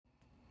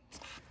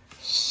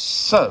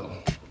So,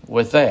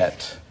 with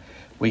that,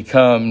 we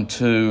come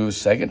to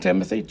 2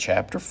 Timothy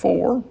chapter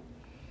 4,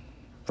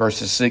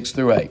 verses 6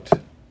 through 8.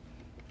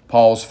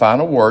 Paul's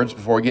final words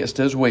before he gets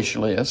to his wish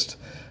list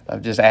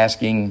of just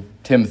asking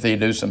Timothy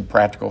to do some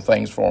practical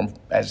things for him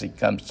as he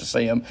comes to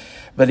see him.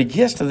 But he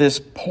gets to this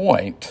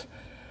point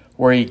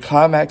where he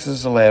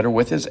climaxes the letter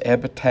with his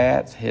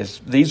epitaph.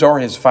 These are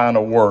his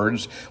final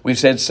words. We've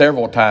said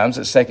several times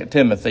that 2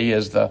 Timothy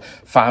is the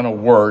final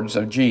words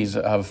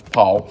of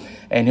Paul.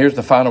 And here's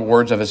the final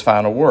words of his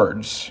final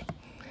words.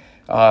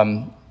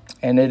 And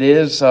it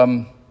is,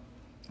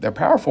 they're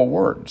powerful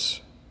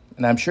words.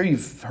 And I'm sure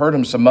you've heard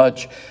them so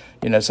much.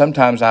 You know,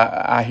 sometimes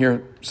I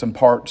hear some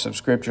parts of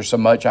Scripture so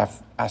much I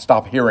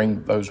stop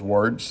hearing those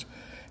words.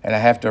 And I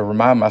have to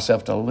remind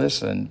myself to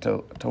listen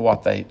to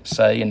what they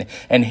say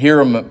and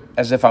hear them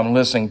as if I'm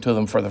listening to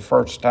them for the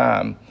first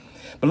time.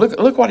 But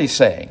look what he's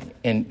saying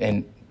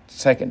in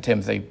 2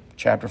 Timothy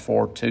chapter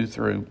 4, 6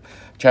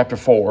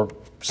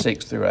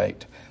 through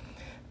 8.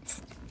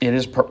 It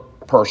is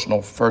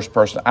personal, first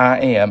person. I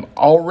am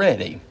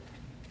already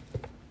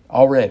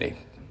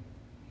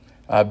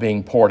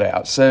being poured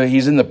out. So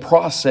he's in the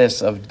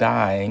process of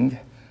dying,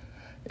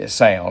 it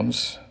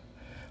sounds.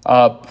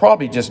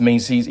 Probably just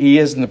means he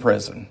is in the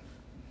prison.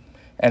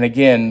 And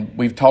again,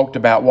 we've talked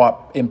about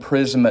what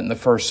imprisonment in the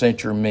first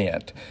century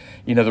meant.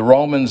 You know, the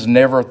Romans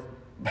never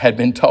had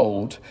been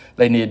told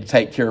they needed to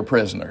take care of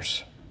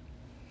prisoners.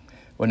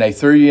 When they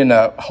threw you in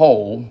a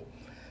hole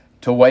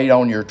to wait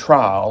on your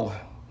trial,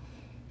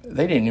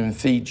 they didn't even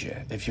feed you.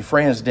 If your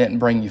friends didn't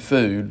bring you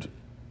food,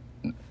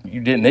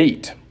 you didn't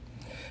eat.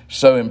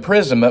 So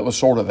imprisonment was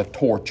sort of a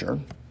torture.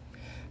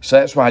 So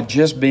that's why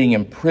just being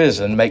in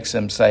prison makes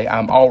them say,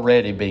 I'm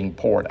already being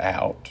poured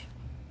out.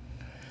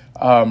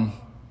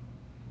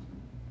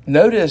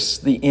 Notice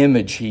the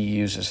image he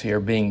uses here,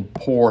 being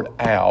poured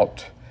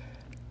out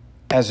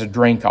as a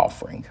drink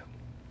offering.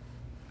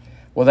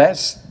 Well,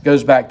 that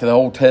goes back to the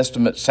Old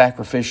Testament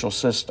sacrificial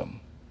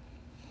system.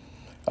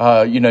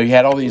 You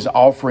had all these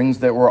offerings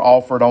that were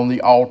offered on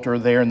the altar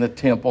there in the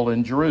temple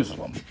in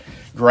Jerusalem.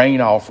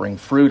 Grain offering,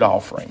 fruit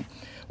offering.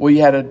 Well,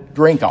 you had a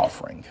drink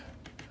offering,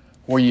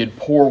 where you'd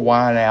pour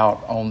wine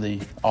out on the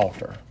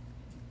altar.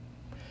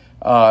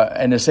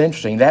 And it's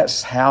interesting,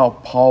 that's how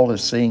Paul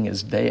is seeing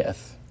his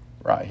death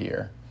right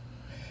here,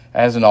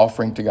 as an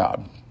offering to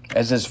God,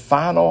 as his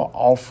final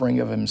offering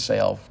of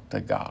himself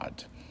to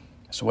God.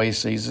 That's the way he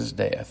sees his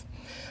death.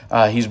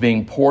 He's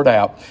being poured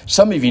out.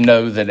 Some of you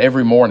know that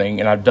every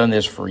morning, and I've done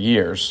this for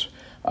years,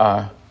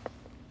 you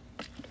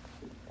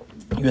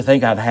would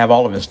think I'd have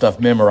all of his stuff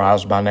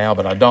memorized by now,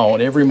 but I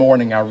don't. Every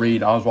morning I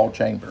read Oswald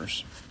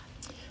Chambers.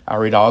 I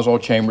read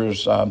Oswald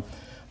Chambers, My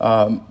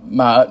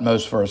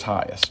Utmost for His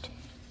Highest.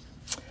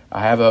 I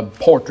have a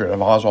portrait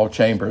of Oswald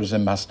Chambers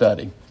in my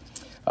study.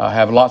 I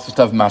have lots of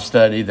stuff in my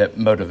study that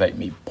motivate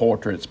me,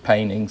 portraits,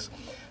 paintings,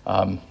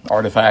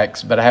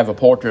 artifacts, but I have a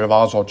portrait of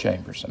Oswald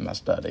Chambers in my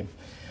study.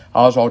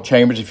 Oswald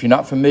Chambers, if you're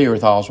not familiar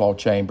with Oswald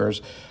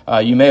Chambers,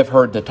 you may have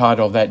heard the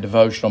title of that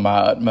devotional, My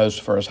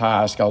Utmost for His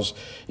Highest, because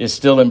it's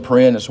still in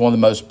print. It's one of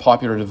the most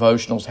popular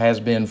devotionals, has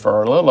been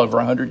for a little over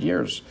 100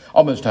 years,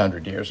 almost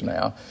 100 years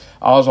now.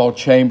 Oswald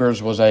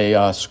Chambers was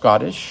a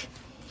Scottish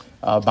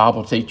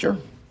Bible teacher.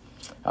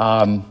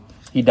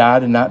 He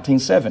died in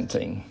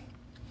 1917.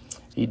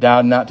 He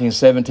died in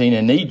 1917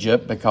 in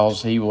Egypt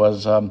because he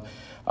was in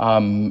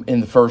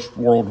the First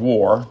World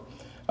War,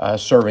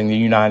 serving the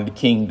United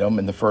Kingdom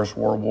in the First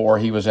World War.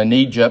 He was in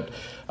Egypt.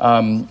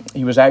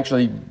 He was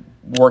actually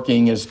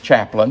working as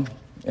chaplain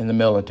in the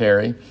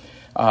military,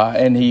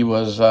 and he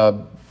was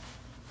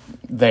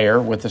there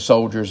with the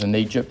soldiers in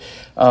Egypt.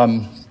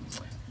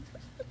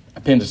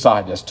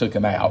 Appendicitis took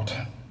him out.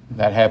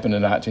 That happened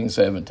in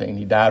 1917.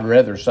 He died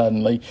rather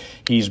suddenly.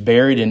 He's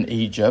buried in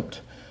Egypt.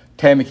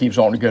 Tammy keeps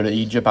wanting to go to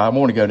Egypt. I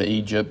want to go to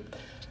Egypt.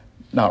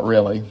 Not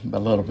really, but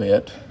a little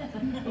bit.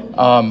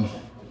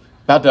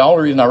 About the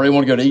only reason I really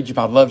want to go to Egypt,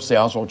 I'd love to see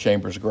Oswald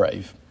Chambers'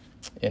 grave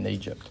in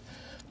Egypt.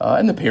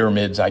 And the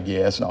pyramids, I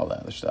guess, and all that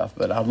other stuff.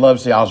 But I'd love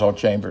to see Oswald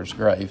Chambers'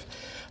 grave.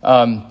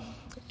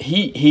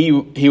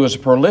 He was a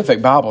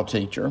prolific Bible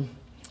teacher,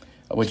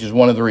 which is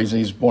one of the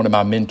reasons he's one of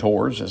my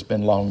mentors, has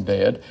been long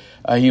dead.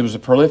 He was a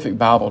prolific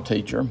Bible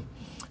teacher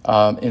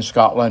in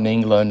Scotland,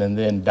 England, and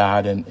then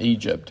died in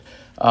Egypt.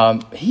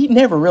 He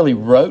never really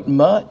wrote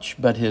much,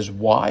 but his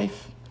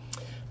wife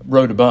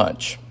wrote a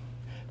bunch.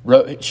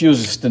 She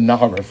was a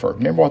stenographer.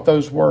 Remember what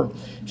those were?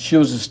 She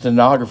was a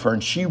stenographer,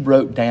 and she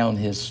wrote down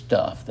his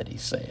stuff that he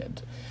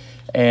said.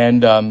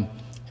 And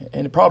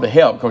it probably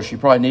helped because she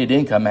probably needed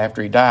income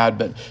after he died,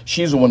 but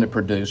she's the one that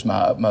produced My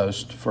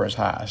Utmost for His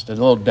Highest. It's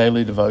a little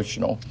daily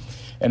devotional.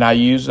 And I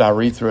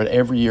read through it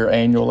every year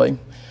annually.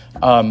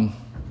 I'll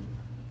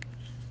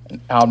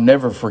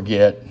never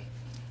forget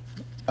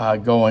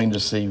going to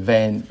see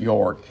Van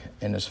York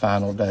in his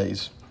final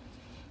days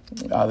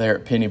there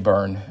at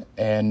Pennyburn.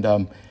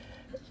 And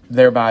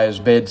there by his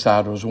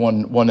bedside was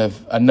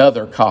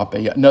another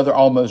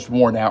almost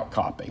worn out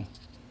copy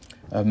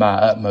of My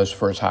Utmost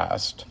for His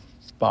Highest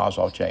by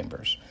Oswald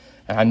Chambers.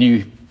 And I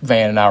knew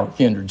Van and I were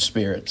kindred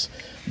spirits.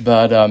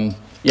 But,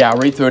 I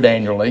read through it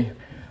annually.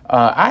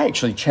 I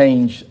actually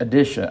changed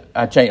edition.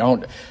 You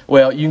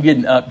can get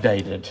an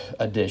updated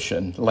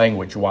edition,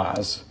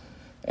 language-wise.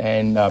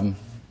 And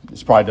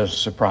this probably doesn't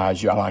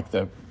surprise you. I like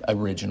the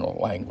original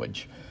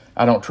language.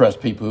 I don't trust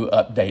people who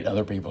update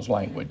other people's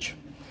language.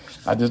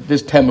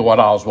 Just tell me what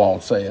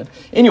Oswald said.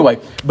 Anyway,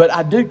 but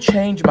I do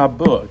change my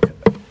book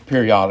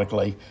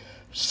periodically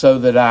so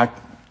that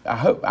I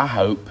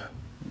hope,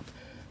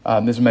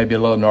 this may be a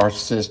little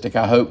narcissistic,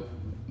 I hope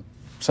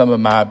some of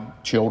my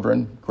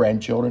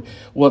grandchildren,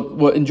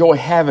 will enjoy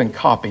having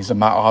copies of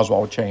my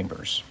Oswald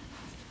Chambers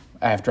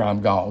after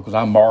I'm gone, because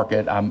I mark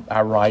it,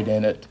 I write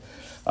in it.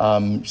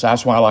 So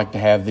that's why I like to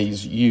have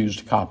these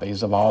used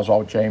copies of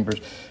Oswald Chambers.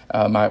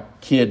 My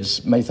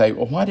kids may say,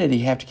 well, why did he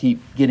have to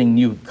keep getting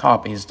new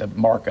copies to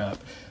mark up?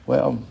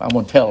 Well, I'm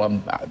going to tell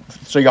them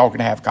so y'all can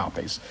have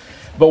copies.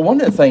 But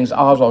one of the things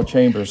Oswald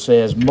Chambers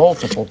says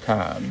multiple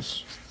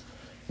times,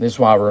 this is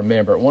why I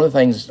remember it, one of the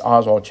things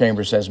Oswald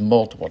Chambers says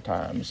multiple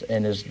times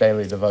in his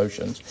daily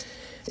devotions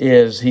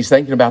is he's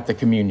thinking about the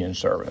communion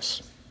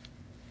service.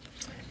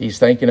 He's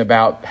thinking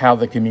about how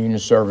the communion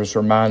service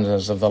reminds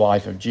us of the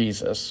life of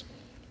Jesus.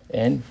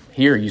 And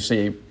here you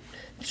see, it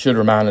should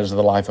remind us of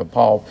the life of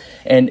Paul.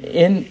 And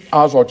in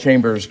Oswald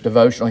Chambers'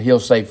 devotional, he'll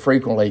say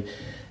frequently,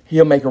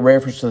 he'll make a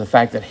reference to the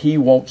fact that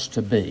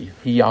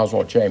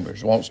Oswald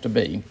Chambers, wants to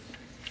be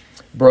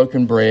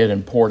broken bread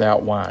and poured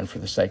out wine for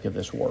the sake of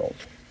this world.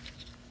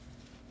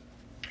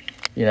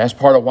 That's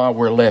part of why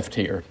we're left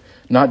here.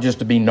 Not just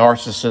to be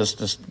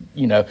narcissists,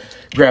 to,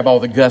 grab all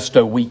the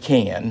gusto we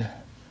can.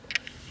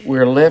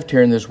 We're left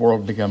here in this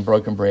world to become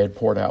broken bread,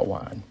 poured out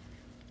wine.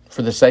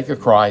 For the sake of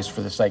Christ,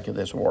 for the sake of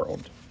this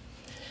world.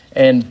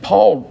 And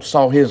Paul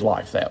saw his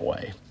life that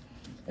way.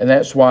 And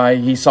that's why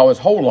he saw his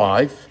whole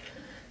life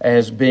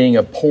as being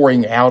a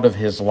pouring out of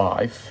his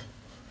life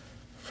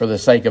for the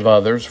sake of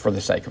others, for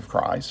the sake of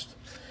Christ.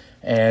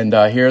 And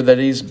here that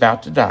he's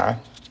about to die,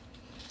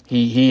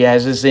 he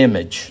has this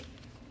image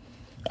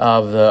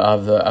of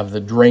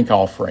the drink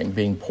offering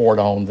being poured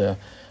on the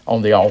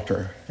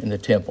altar in the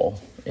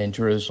temple in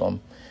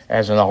Jerusalem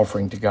as an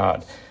offering to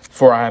God.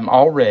 For I am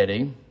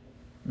already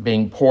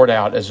being poured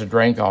out as a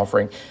drink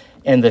offering,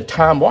 and the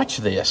time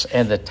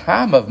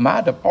of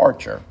my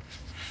departure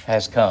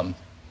has come.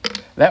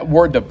 That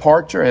word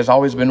departure has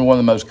always been one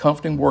of the most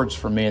comforting words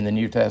for me in the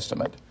New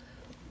Testament.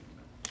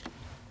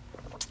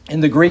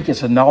 In the Greek,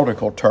 it's a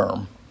nautical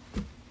term.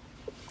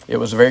 It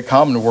was a very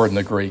common word in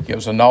the Greek. It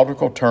was a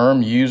nautical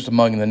term used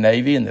among the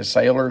Navy and the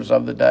sailors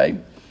of the day.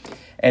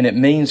 And it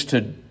means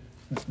to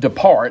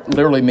depart,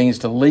 literally means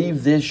to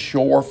leave this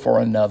shore for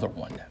another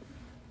one.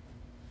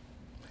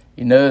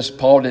 You notice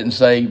Paul didn't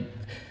say,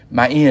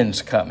 my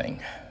end's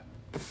coming.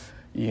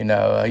 He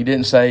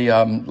didn't say,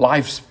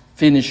 life's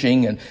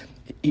finishing. And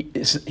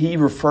he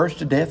refers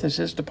to death as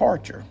his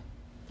departure.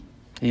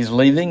 He's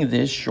leaving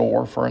this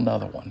shore for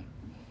another one.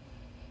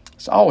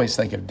 So I always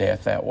think of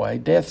death that way.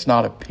 Death's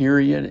not a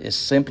period. It's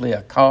simply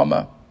a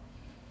comma.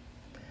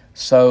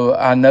 So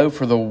I know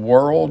for the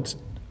world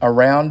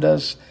around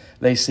us,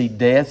 they see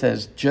death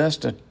as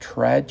just a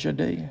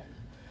tragedy.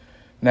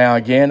 Now,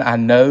 again, I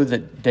know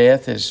that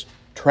death is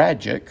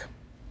tragic.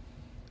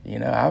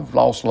 I've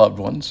lost loved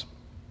ones.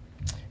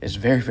 It's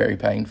very, very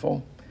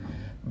painful.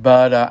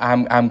 But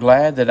I'm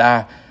glad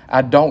that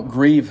I don't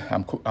grieve.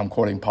 I'm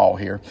quoting Paul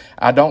here.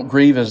 I don't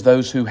grieve as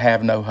those who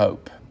have no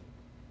hope.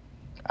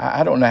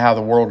 I don't know how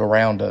the world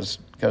around us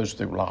goes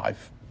through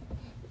life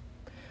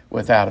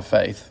without a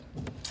faith.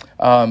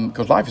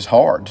 Because life is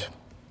hard,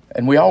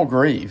 and we all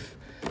grieve.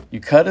 You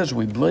cut as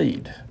we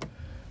bleed.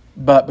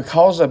 But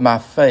because of my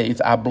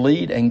faith, I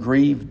bleed and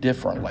grieve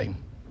differently.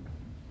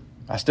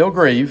 I still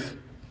grieve,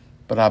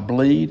 but I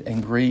bleed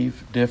and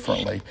grieve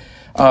differently.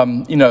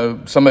 Some of you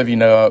know some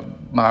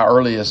of my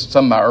earliest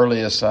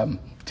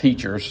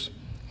teachers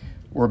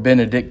were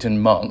Benedictine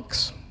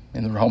monks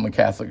in the Roman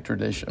Catholic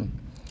tradition.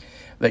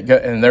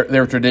 And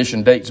their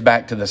tradition dates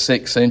back to the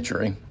 6th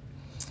century.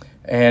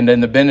 And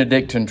in the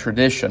Benedictine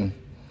tradition,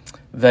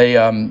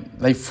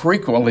 they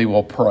frequently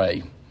will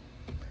pray.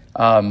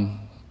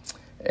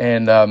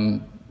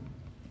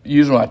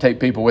 Usually when I take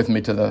people with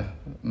me to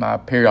my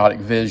periodic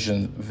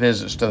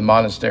visits to the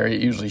monastery,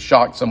 it usually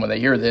shocks them when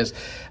they hear this.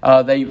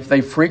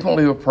 They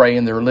frequently will pray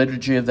in their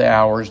liturgy of the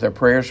hours, their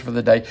prayers for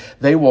the day.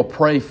 They will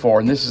pray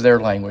for, and this is their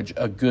language,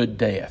 a good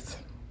death.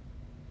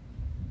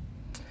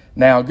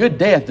 Now, a good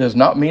death does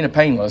not mean a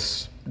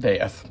painless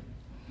death.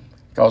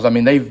 Because,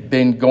 they've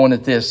been going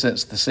at this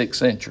since the 6th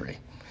century.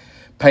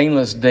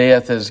 Painless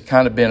death has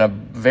kind of been a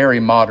very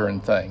modern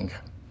thing.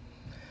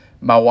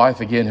 My wife,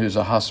 again, who's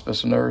a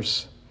hospice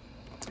nurse,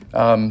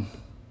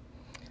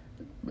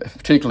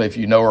 particularly if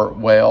you know her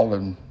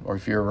well, or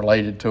if you're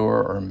related to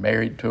her or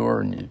married to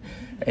her, and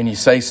you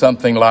say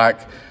something like,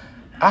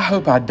 I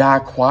hope I die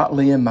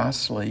quietly in my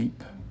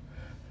sleep,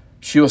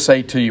 she'll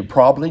say to you,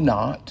 probably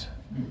not.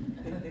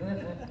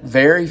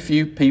 Very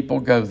few people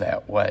go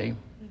that way.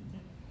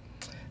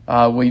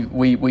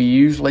 We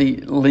usually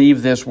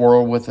leave this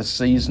world with a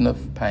season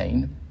of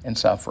pain and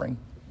suffering.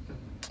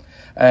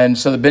 And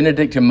so the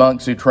Benedictine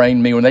monks who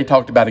trained me, when they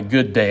talked about a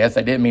good death,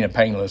 they didn't mean a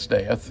painless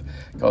death,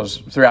 because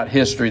throughout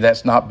history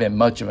that's not been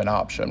much of an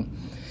option.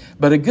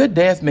 But a good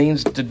death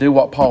means to do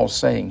what Paul's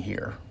saying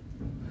here.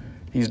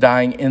 He's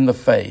dying in the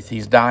faith.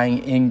 He's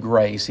dying in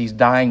grace. He's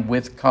dying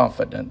with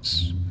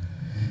confidence.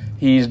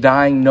 He's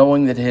dying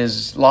knowing that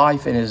his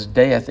life and his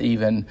death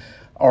even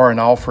are an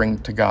offering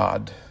to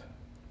God.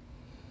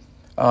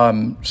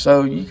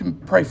 So you can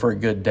pray for a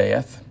good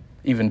death,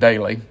 even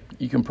daily.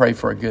 You can pray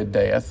for a good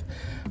death.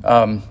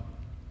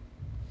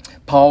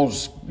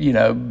 Paul's,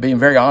 being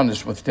very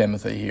honest with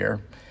Timothy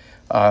here.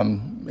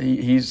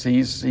 He's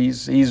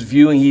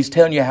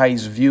telling you how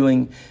he's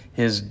viewing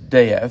his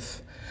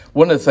death.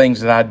 One of the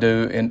things that I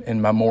do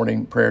in my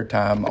morning prayer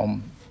time,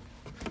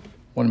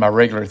 one of my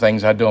regular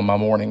things I do in my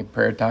morning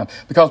prayer time,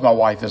 because my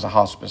wife is a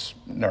hospice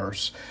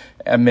nurse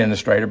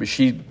administrator, but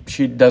she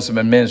does some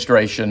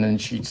administration,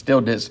 and she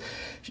still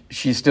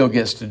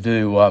gets to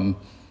do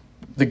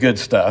the good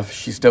stuff.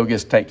 She still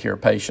gets to take care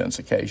of patients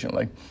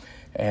occasionally.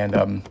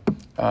 And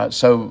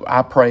so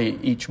I pray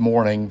each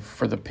morning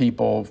for the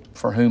people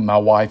for whom my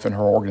wife and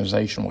her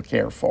organization will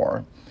care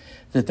for,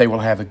 that they will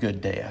have a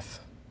good death.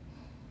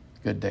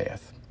 Good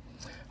death.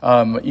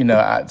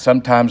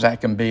 Sometimes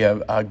that can be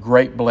a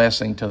great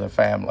blessing to the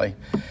family.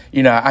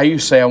 I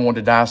used to say I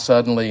wanted to die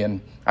suddenly,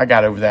 and I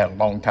got over that a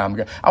long time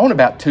ago. I want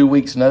about 2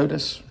 weeks'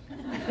 notice,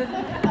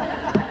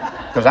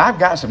 because I've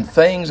got some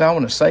things I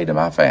want to say to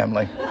my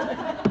family.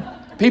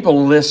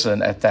 People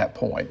listen at that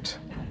point.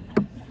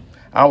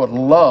 I would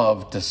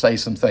love to say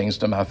some things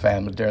to my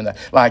family during that.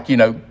 Like,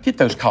 get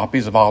those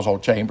copies of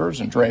Oswald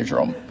Chambers and treasure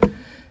them.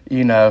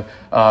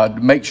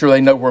 Make sure they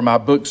know where my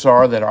books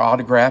are that are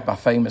autographed by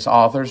famous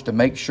authors, to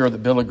make sure that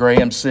Billy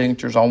Graham's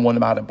signature's on one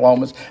of my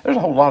diplomas. There's a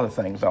whole lot of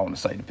things I want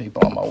to say to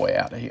people on my way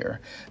out of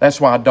here.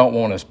 That's why I don't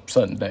want a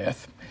sudden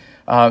death.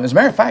 As a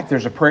matter of fact,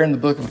 there's a prayer in the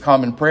Book of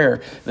Common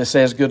Prayer that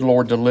says, "Good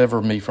Lord,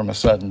 deliver me from a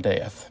sudden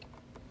death."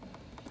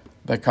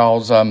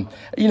 Because,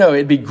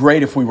 it'd be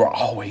great if we were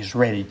always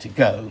ready to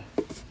go,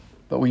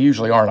 but we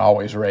usually aren't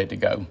always ready to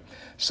go.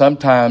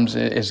 Sometimes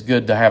it's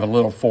good to have a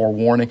little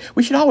forewarning.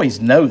 We should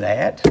always know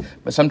that,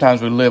 but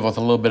sometimes we live with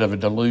a little bit of a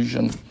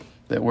delusion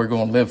that we're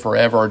going to live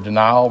forever, or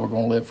denial we're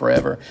going to live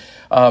forever.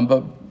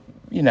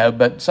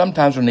 But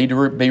sometimes we need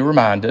to be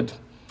reminded.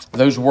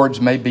 Those words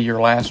may be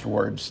your last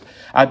words.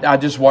 I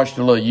just watched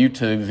a little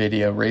YouTube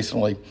video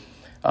recently.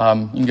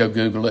 You can go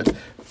Google it.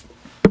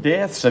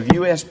 Deaths of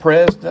U.S.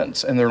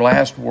 presidents and their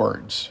last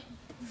words.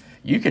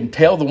 You can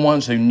tell the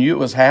ones who knew it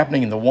was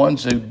happening and the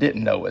ones who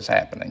didn't know it was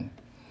happening.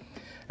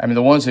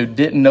 The ones who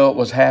didn't know it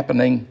was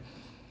happening,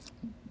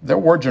 their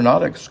words are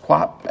not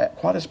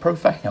quite as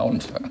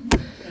profound.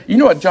 You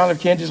know what John F.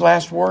 Kennedy's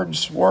last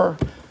words were?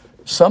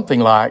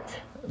 Something like,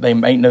 they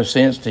make no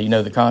sense till you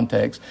know the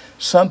context,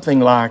 something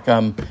like,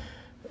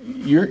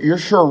 you're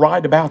sure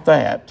right about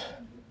that.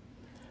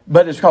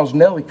 But it's because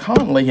Nellie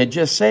Connolly had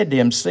just said to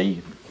him,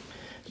 see,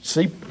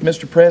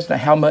 Mr.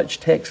 President, how much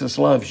Texas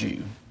loves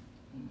you.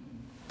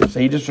 So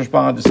he just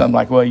responded to something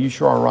like, well, you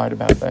sure are right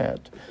about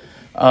that.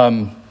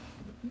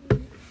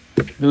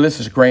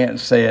 Ulysses Grant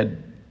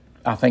said,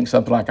 I think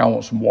something like, I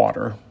want some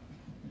water.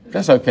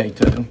 That's okay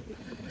too.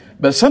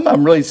 But some of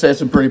them really said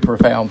some pretty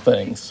profound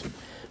things.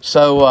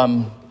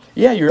 So,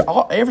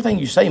 everything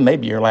you say may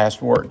be your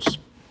last words.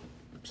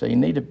 So you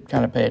need to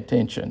kind of pay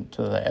attention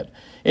to that.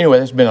 Anyway,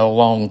 that's been a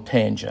long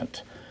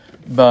tangent.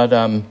 But,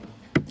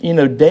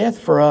 death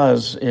for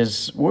us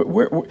is,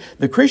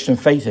 the Christian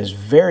faith is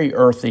very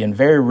earthy and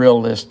very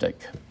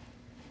realistic.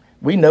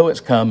 We know it's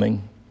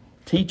coming.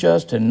 Teach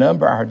us to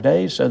number our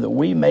days so that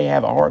we may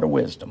have a heart of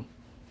wisdom.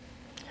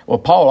 Well,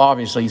 Paul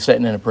obviously is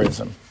sitting in a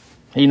prison.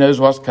 He knows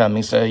what's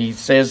coming, so he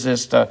says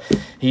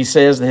he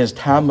says that his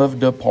time of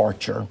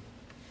departure,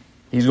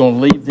 he's going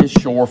to leave this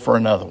shore for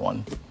another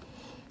one.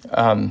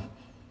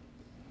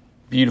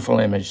 Beautiful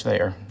image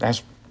there.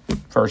 That's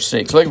verse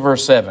 6. Look at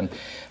verse 7.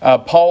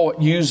 Paul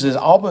uses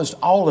almost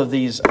all of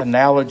these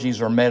analogies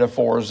or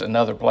metaphors in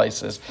other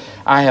places.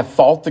 I have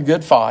fought the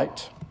good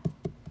fight.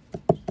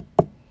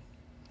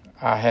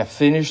 I have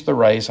finished the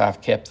race.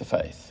 I've kept the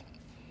faith.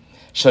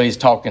 So he's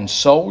talking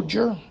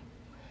soldier,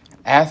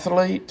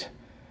 athlete,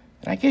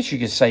 and I guess you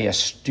could say a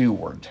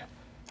steward.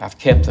 I've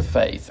kept the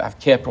faith. I've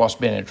kept what's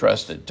been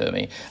entrusted to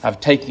me. I've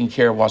taken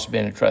care of what's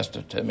been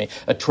entrusted to me.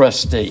 A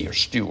trustee or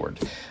steward.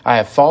 I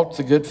have fought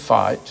the good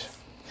fight.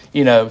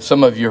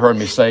 Some of you heard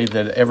me say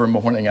that every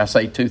morning I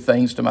say two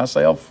things to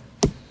myself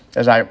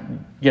as I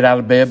get out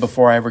of bed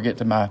before I ever get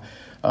to my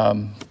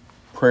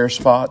prayer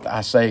spot.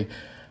 I say,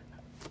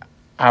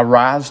 I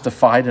rise to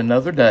fight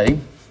another day,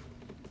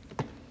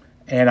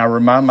 and I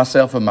remind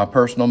myself of my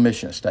personal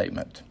mission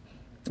statement,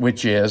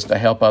 which is to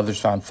help others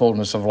find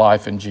fullness of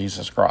life in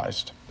Jesus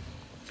Christ.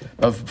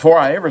 But before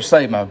I ever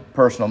say my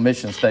personal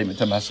mission statement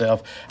to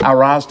myself, I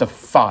rise to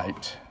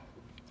fight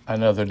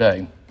another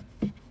day.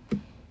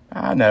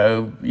 I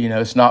know,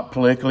 it's not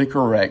politically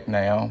correct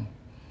now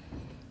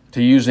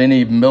to use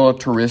any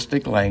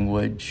militaristic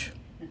language.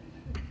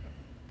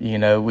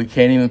 We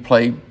can't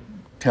even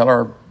tell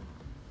our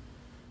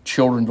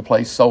children to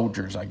play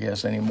soldiers, I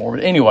guess, anymore.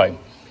 But anyway,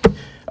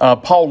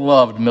 Paul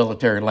loved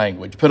military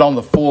language. Put on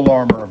the full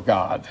armor of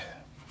God.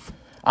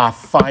 I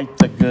fight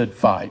the good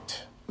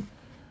fight.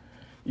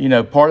 You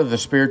know, part of the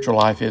spiritual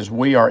life is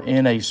we are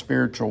in a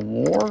spiritual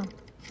war.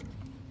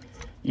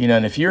 You know,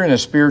 and if you're in a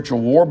spiritual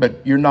war,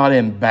 but you're not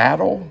in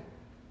battle,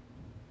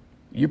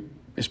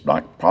 it's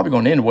not probably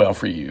going to end well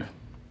for you.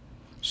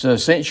 So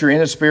since you're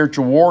in a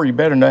spiritual war, you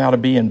better know how to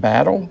be in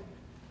battle.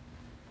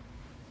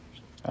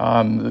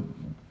 The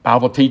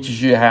Bible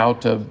teaches you how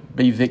to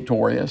be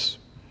victorious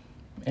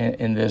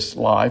in this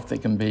life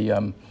that can be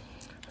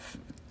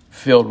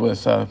filled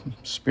with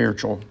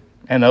spiritual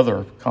and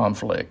other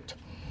conflict.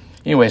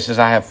 Anyway, it says,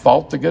 I have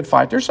fought the good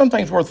fight. There's some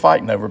things worth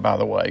fighting over, by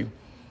the way.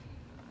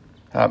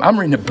 I'm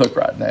reading a book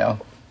right now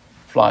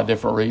for a lot of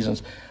different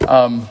reasons.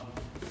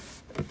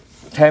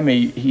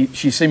 Tammy,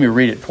 she's seen me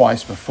read it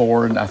twice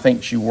before, and I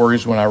think she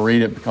worries when I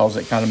read it because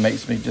it kind of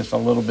makes me just a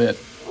little bit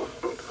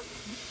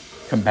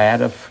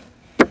combative.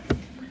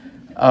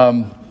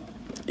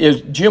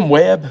 Is Jim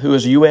Webb, who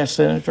is a U.S.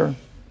 Senator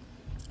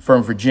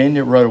from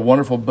Virginia, wrote a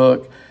wonderful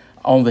book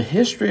on the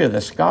history of the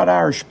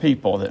Scott-Irish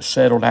people that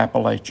settled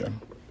Appalachia.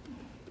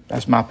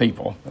 That's my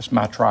people. That's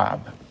my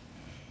tribe.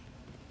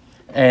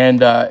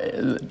 And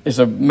it's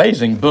an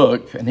amazing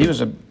book, and he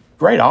was a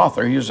great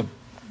author. He was a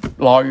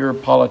lawyer,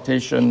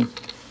 politician,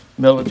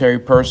 military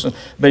person.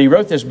 But he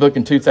wrote this book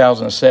in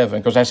 2007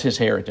 because that's his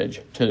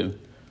heritage, too.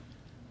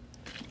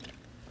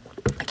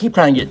 I keep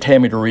trying to get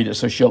Tammy to read it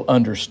so she'll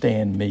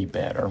understand me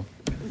better.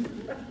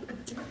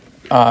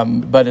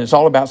 But it's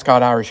all about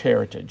Scott-Irish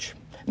heritage.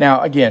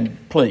 Now, again,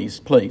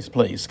 please,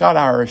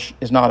 Scott-Irish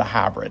is not a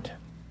hybrid.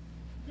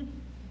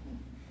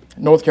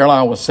 North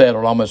Carolina was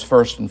settled almost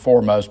first and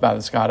foremost by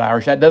the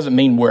Scott-Irish. That doesn't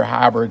mean we're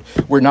hybrid.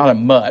 We're not a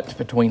mutt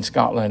between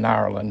Scotland and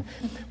Ireland.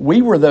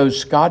 We were those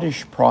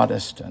Scottish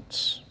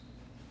Protestants.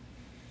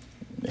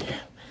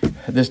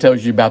 This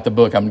tells you about the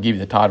book. I'm going to give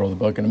you the title of the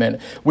book in a minute.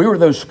 We were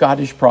those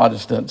Scottish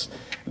Protestants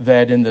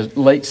that in the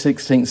late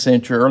 16th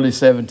century, early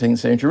 17th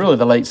century, really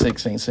the late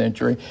 16th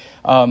century,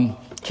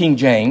 King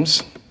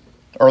James,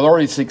 or the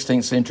early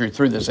 16th century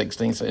through the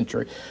 16th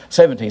century,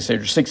 17th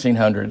century,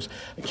 1600s,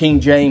 King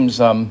James,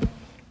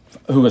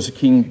 who was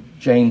King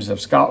James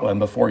of Scotland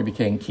before he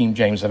became King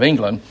James of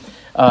England,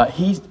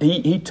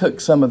 he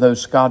took some of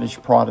those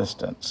Scottish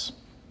Protestants,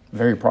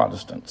 very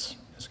Protestants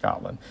in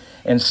Scotland,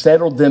 and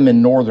settled them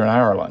in Northern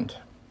Ireland.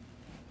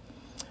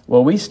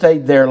 Well, we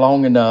stayed there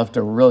long enough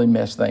to really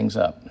mess things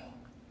up.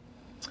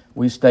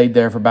 We stayed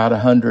there for about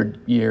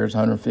 100 years,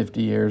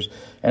 150 years,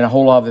 and a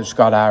whole lot of the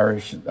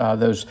Scott-Irish,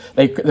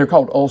 they're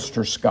called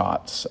Ulster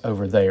Scots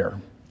over there.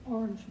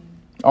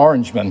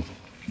 Orangemen.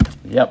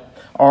 Yep.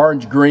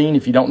 Orange, green,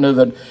 if you don't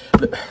know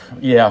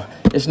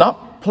it's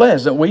not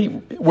pleasant.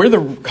 We're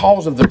the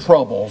cause of the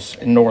troubles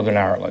in Northern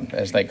Ireland,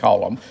 as they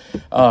call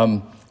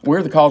them.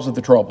 We're the cause of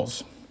the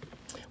troubles.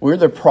 We're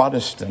the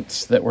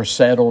Protestants that were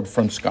settled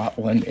from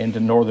Scotland into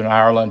Northern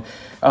Ireland.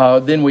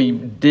 Then we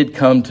did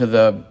come to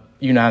the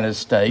United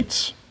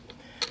States.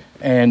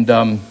 And,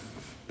 that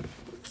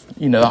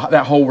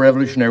whole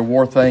Revolutionary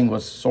War thing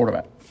was sort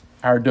of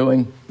our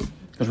doing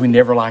because we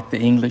never liked the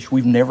English.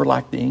 We've never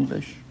liked the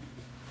English.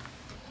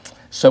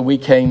 So we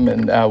came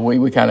and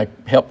we kind of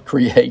helped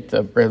create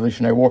the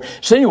Revolutionary War.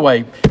 So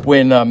anyway,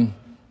 when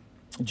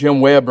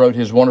Jim Webb wrote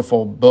his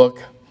wonderful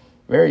book,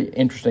 very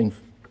interesting,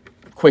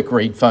 quick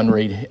read, fun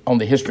read, on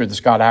the history of the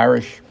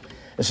Scott-Irish.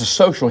 It's a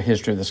social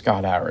history of the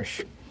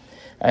Scott-Irish.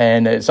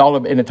 And it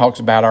talks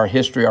about our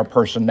history, our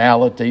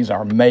personalities,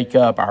 our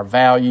makeup, our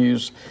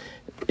values.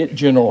 It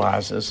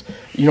generalizes.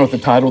 You know what the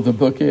title of the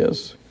book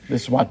is?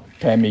 This is why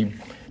Tammy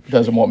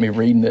doesn't want me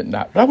reading it.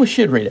 But I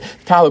should read it.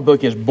 The title of the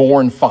book is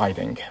Born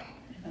Fighting.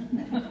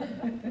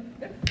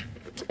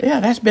 Yeah,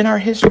 that's been our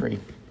history.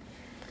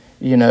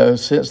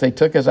 Since they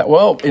took us out.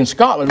 Well, in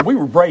Scotland, we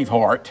were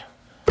Braveheart.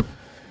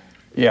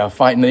 Yeah,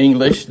 fighting the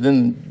English.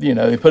 Then,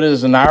 they put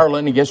us in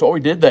Ireland, and guess what we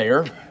did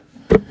there?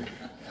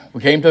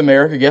 We came to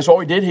America. Guess what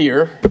we did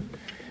here?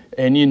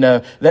 And,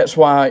 that's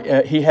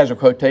why he has a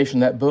quotation in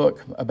that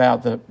book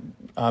about the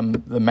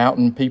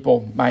mountain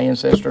people, my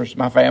ancestors,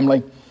 my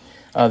family,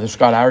 the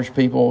Scott-Irish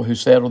people who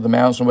settled the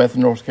mountains in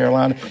western North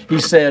Carolina. He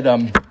said,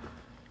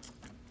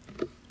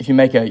 if you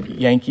make a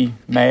Yankee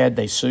mad,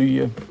 they sue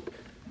you.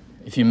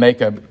 If you make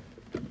a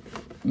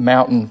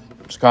mountain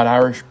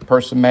Scott-Irish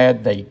person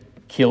mad, they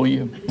kill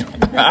you.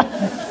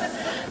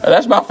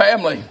 That's my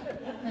family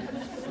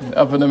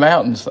up in the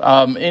mountains.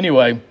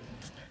 Anyway,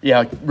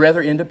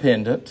 rather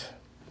independent,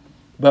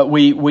 but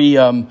we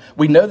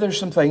know there's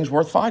some things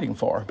worth fighting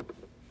for.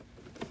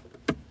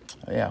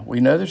 Yeah,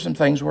 we know there's some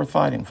things worth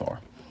fighting for.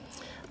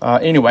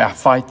 Anyway, I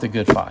fight the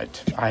good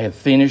fight. I have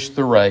finished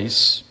the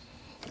race.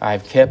 I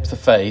have kept the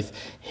faith.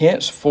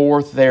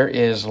 Henceforth there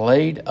is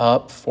laid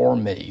up for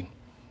me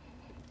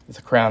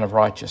the crown of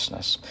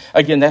righteousness.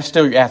 Again, that's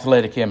still your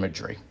athletic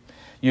imagery.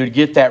 You'd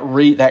get that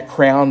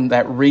crown,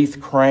 that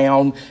wreath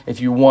crown, if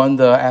you won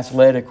the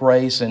athletic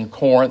race in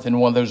Corinth in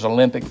one of those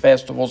Olympic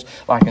festivals,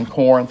 like in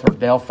Corinth or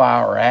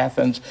Delphi or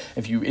Athens.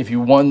 If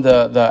you won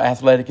the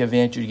athletic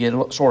event, you'd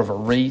get sort of a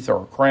wreath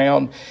or a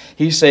crown.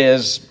 He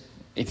says,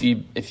 if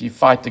you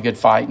fight the good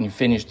fight and you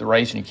finish the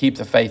race and you keep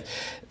the faith,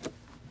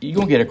 you're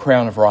going to get a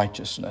crown of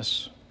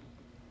righteousness.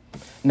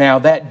 Now,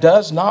 that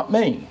does not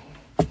mean,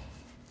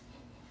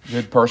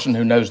 good person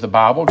who knows the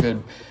Bible,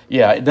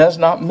 it does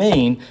not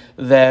mean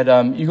that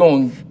you're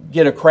going to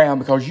get a crown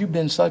because you've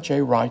been such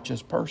a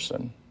righteous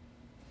person.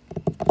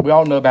 We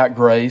all know about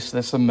grace,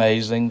 that's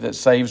amazing, that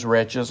saves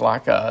wretches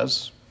like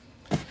us.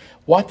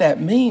 What that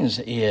means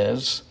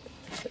is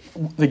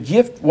one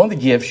of the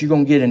gifts you're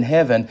going to get in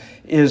heaven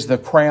is the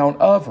crown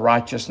of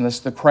righteousness,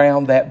 the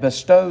crown that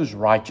bestows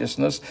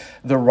righteousness,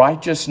 the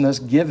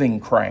righteousness-giving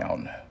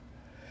crown.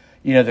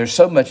 You know, there's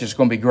so much that's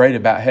going to be great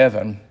about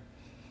heaven.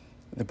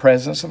 The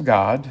presence of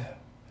God,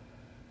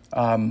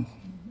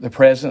 the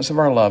presence of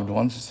our loved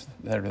ones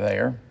that are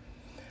there.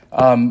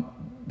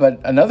 But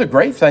another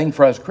great thing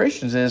for us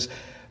Christians is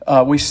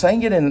we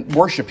sang it in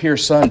worship here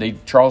Sunday.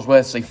 Charles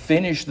Wesley,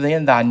 finish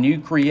then thy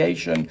new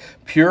creation,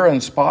 pure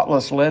and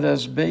spotless let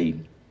us be.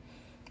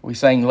 We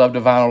sang Love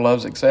Divine,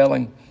 Love's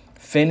Excelling.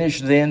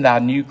 Finish then thy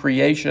new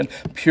creation,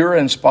 pure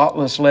and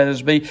spotless let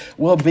us be.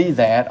 We'll be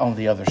that on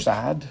the other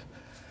side.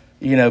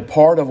 You know,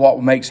 part of what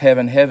makes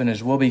heaven heaven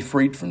is we'll be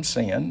freed from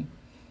sin.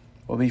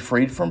 We'll be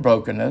freed from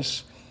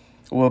brokenness.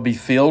 We'll be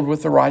filled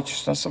with the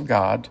righteousness of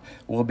God.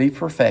 We'll be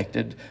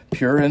perfected.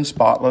 Pure and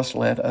spotless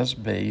let us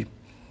be.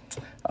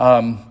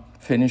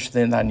 Finish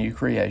then thy new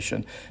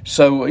creation.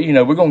 So, you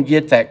know, we're going to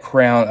get that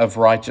crown of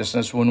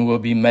righteousness when we'll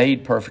be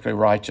made perfectly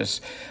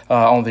righteous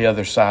on the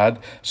other side.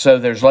 So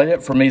there's laid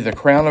up for me the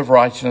crown of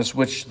righteousness,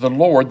 which the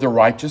Lord, the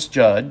righteous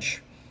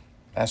judge,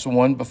 that's the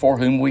one before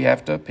whom we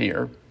have to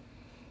appear,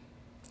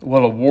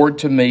 will award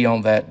to me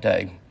on that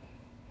day.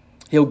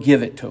 He'll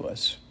give it to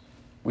us.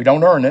 We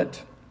don't earn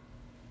it.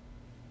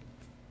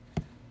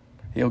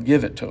 He'll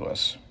give it to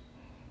us.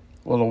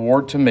 Will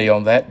award to me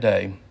on that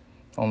day.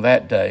 On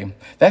that day.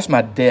 That's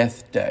my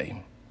death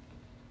day.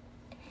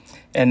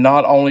 And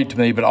not only to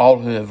me, but all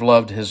who have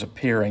loved his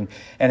appearing.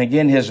 And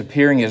again, his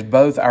appearing is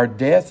both our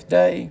death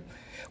day.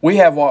 We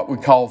have what we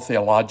call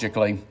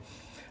theologically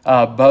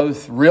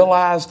both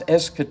realized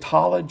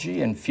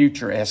eschatology and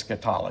future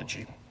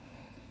eschatology.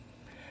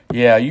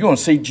 Yeah, you're going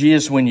to see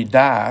Jesus when you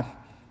die.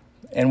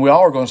 And we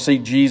all are going to see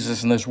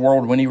Jesus in this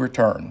world when he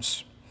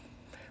returns.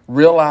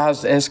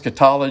 Realized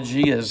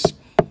eschatology is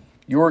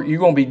you're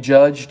going to be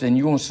judged and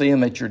you're going to see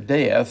him at your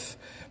death.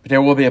 But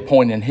there will be a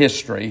point in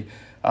history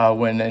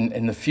when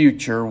in the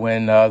future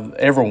when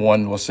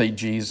everyone will see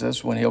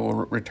Jesus, when he will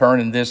return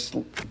in this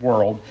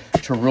world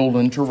to rule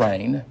and to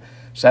reign.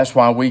 So that's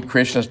why we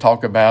Christians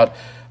talk about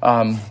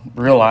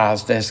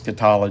realized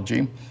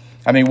eschatology.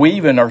 I mean, we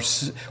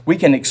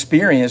can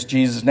experience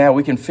Jesus now.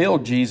 We can feel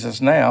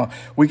Jesus now.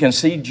 We can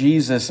see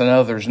Jesus in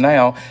others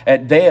now.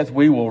 At death,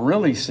 we will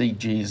really see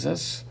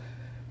Jesus.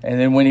 And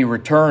then when he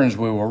returns,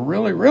 we will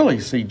really, really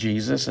see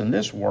Jesus in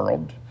this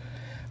world.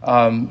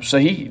 Paul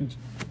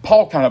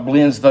kind of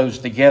blends those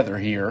together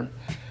here,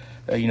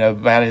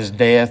 about his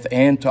death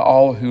and to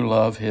all who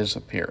love his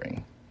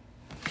appearing.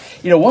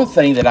 You know, one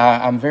thing that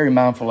I'm very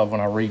mindful of when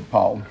I read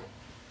Paul,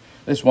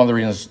 this is one of the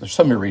reasons, there's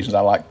so many reasons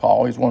I like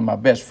Paul. He's one of my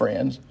best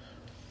friends.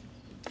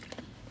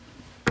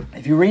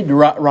 If you read the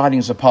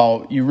writings of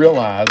Paul, you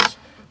realize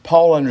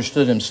Paul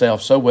understood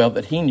himself so well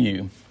that he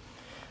knew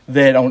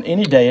that on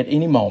any day, at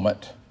any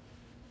moment,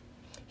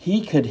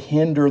 he could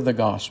hinder the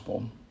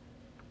gospel.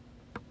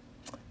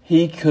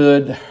 He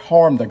could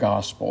harm the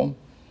gospel.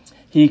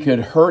 He could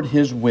hurt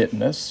his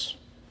witness.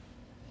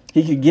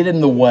 He could get in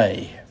the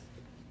way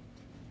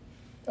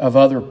of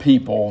other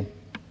people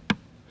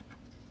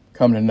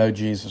coming to know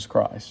Jesus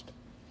Christ.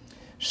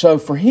 So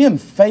for him,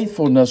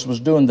 faithfulness was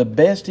doing the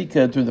best he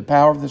could through the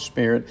power of the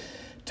Spirit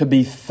to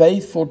be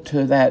faithful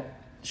to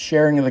that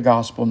sharing of the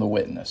gospel and the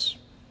witness.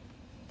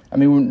 I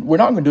mean, we're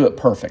not going to do it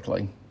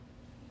perfectly.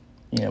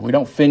 We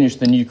don't finish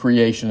the new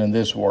creation in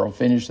this world.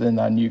 Finish then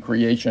thy new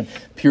creation,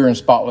 pure and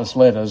spotless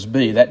let us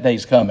be. That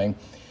day's coming.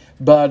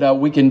 But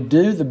we can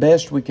do the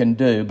best we can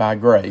do by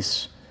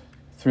grace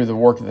through the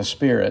work of the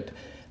Spirit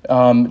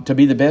to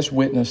be the best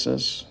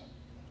witnesses,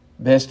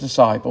 best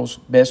disciples,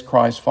 best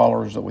Christ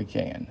followers that we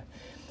can.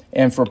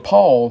 And for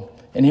Paul,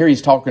 and here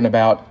he's talking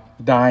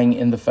about dying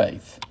in the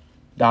faith,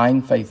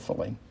 dying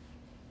faithfully,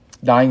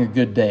 dying a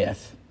good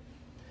death,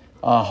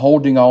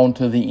 holding on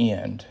to the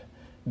end,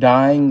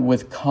 dying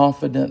with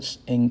confidence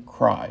in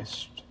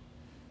Christ.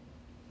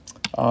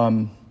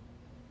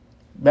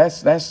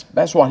 That's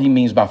what he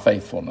means by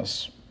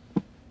faithfulness.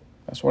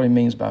 That's what he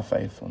means by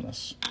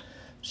faithfulness.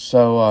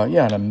 So,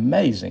 an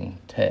amazing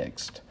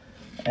text.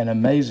 An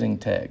amazing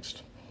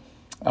text.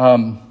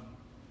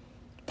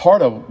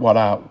 Part of what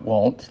I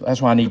want,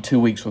 that's why I need 2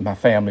 weeks with my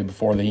family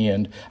before the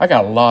end. I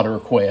got a lot of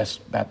requests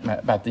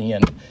about the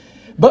end.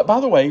 But by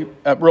the way,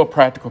 a real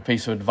practical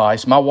piece of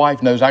advice. My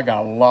wife knows I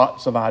got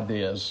lots of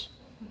ideas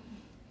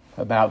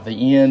about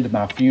the end,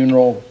 my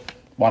funeral,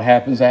 what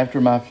happens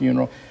after my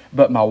funeral.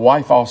 But my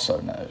wife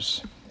also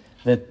knows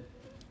that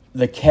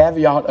the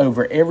caveat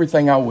over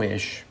everything I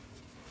wish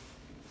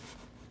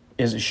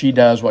is that she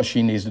does what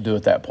she needs to do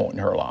at that point in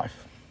her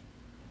life.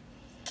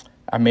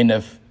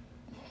 It's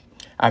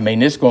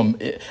going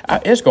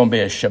to be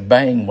a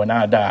shebang when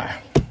I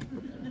die.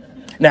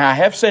 Now, I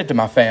have said to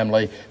my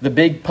family, the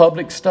big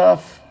public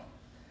stuff,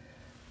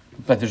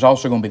 but there's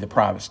also going to be the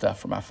private stuff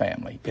for my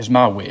family, is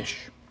my wish.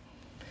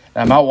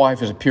 Now, my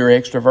wife is a pure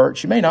extrovert.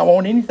 She may not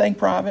want anything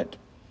private.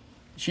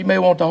 She may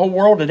want the whole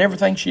world and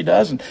everything she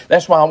does, and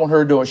that's why I want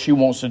her to do what she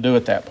wants to do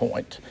at that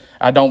point.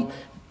 I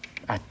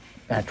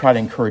try to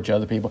encourage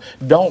other people.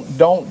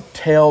 Don't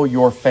tell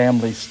your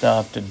family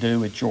stuff to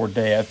do at your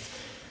death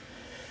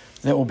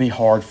that will be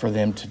hard for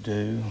them to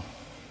do.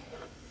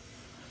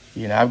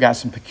 I've got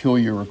some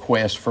peculiar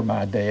requests for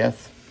my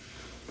death.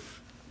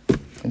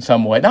 In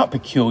some way, not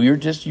peculiar,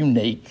 just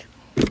unique.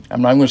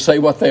 I'm not going to say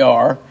what they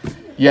are.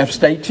 You have to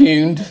stay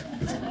tuned.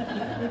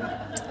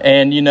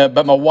 And,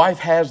 but my wife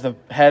has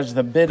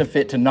the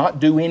benefit to not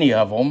do any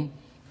of them,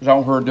 because I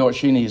want her to do what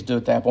she needs to do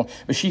at that point.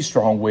 But she's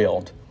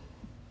strong-willed,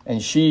 and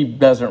she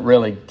doesn't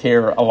really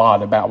care a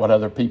lot about what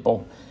other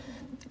people.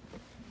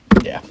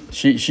 Yeah,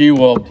 she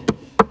will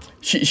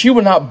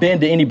not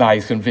bend to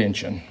anybody's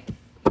convention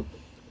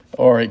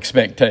or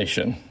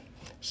expectation.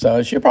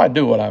 So she'll probably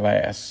do what I've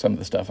asked, some of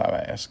the stuff I've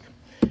asked,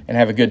 and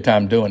have a good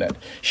time doing it.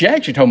 She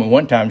actually told me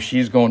one time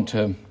she's going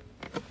to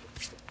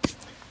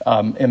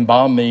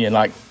embalm me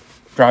and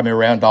drive me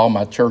around to all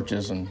my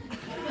churches and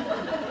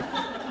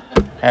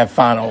have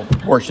final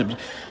worship.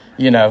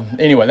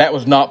 Anyway, that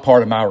was not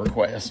part of my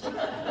request.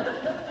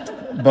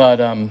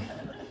 But,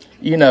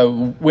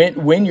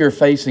 when you're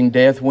facing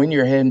death, when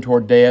you're heading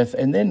toward death,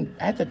 and then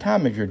at the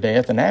time of your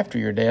death and after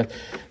your death,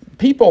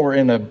 people are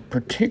in a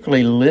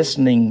particularly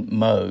listening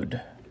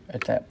mode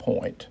at that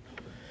point.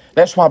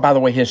 That's why, by the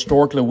way,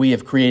 historically, we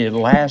have created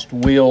last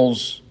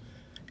wills,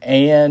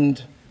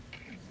 and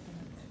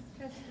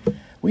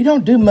we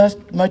don't do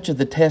much of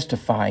the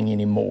testifying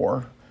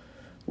anymore.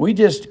 We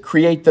just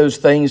create those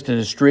things to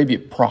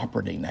distribute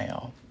property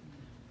now.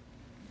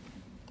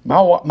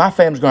 My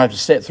family's going to have to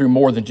sit through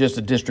more than just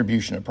a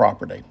distribution of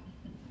property.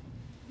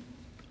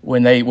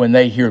 When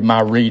they hear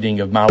my reading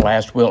of my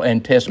last will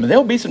and testament,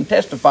 there'll be some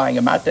testifying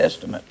of my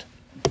testament.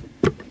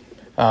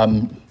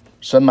 Some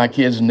of my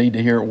kids need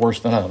to hear it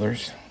worse than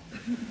others.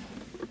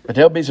 But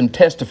there'll be some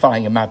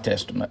testifying in my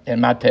testament, and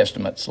my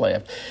testament's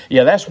left.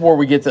 Yeah, that's where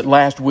we get that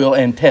last will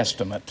and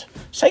testament.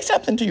 Say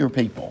something to your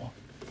people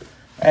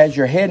as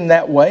you're heading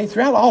that way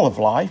throughout all of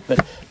life,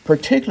 but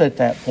particularly at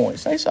that point.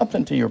 Say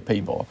something to your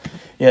people.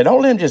 Yeah,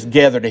 don't let them just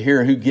gather to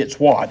hear who gets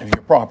what of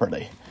your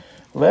property.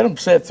 Let them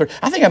sit through.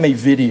 I think I may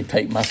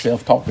videotape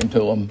myself talking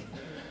to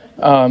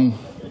them.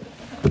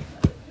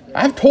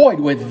 I've toyed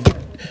with,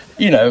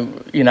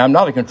 I'm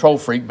not a control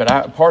freak, but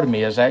part of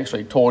me has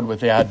actually toyed with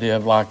the idea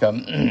of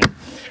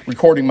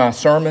recording my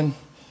sermon,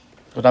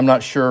 but I'm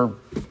not sure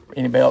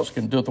anybody else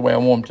can do it the way I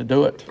want them to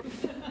do it.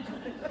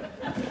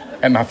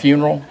 At my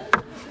funeral,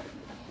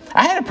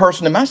 I had a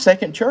person in my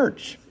second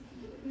church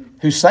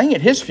who sang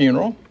at his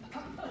funeral.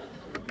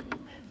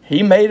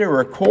 He made a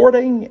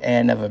recording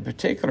of a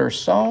particular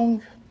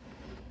song,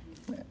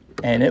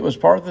 and it was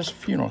part of this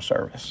funeral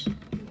service.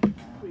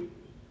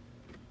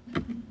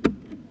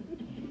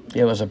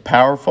 It was a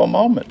powerful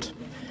moment.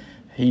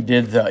 He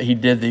did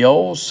the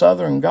old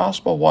Southern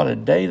gospel. What a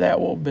day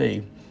that will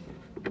be,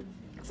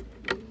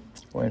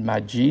 when my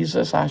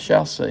Jesus I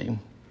shall see.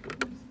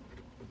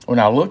 When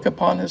I look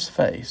upon his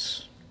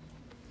face,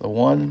 the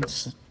one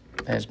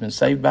has been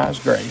saved by his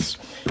grace.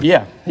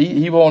 Yeah,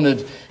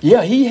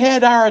 he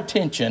had our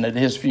attention at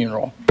his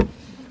funeral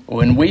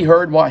when we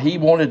heard what he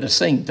wanted to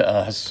sing to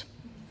us.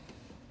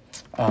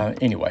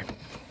 Anyway,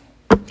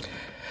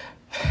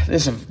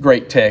 this is a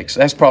great text.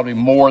 That's probably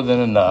more than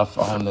enough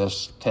on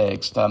this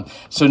text.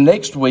 So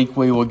next week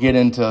we will get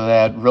into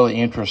that really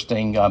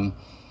interesting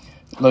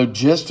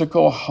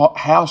logistical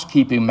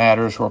housekeeping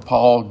matters where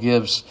Paul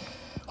gives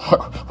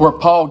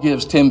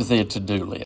Timothy a to-do list.